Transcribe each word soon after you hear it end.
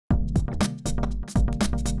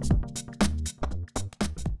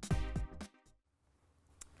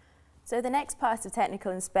So the next part of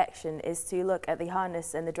technical inspection is to look at the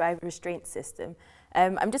harness and the drive restraint system.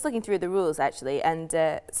 I'm just looking through the rules actually, and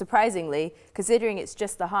surprisingly, considering it's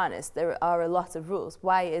just the harness, there are a lot of rules.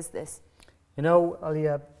 Why is this? You know,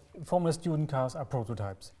 Alia, Formula Student cars are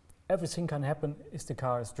prototypes. Everything can happen if the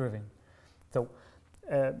car is driven. So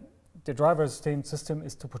the driver restraint system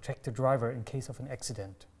is to protect the driver in case of an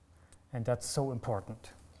accident, and that's so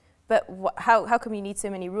important. But how come you need so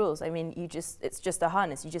many rules? I mean, it's just a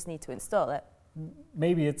harness, you just need to install it.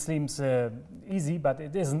 Maybe it seems easy, but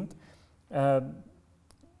it isn't.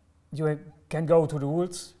 You can go to the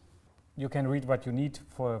rules, you can read what you need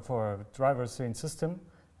for a driver restraint system,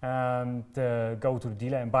 and go to the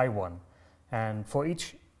dealer and buy one. And for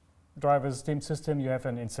each driver restraint system you have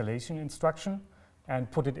an installation instruction and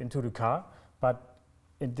put it into the car, but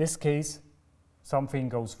in this case something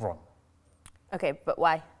goes wrong. Okay, but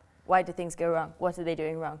why? Why do things go wrong? What are they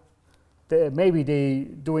doing wrong? Maybe they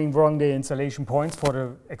doing wrong the installation points for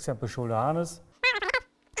the example shoulder harness.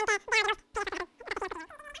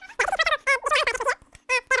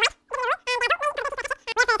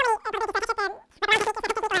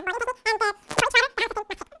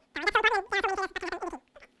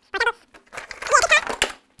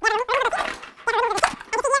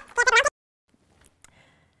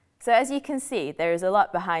 So as you can see, there is a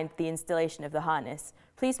lot behind the installation of the harness.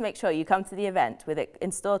 Please make sure you come to the event with it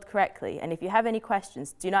installed correctly, and if you have any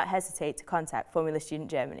questions, do not hesitate to contact Formula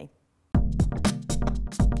Student Germany.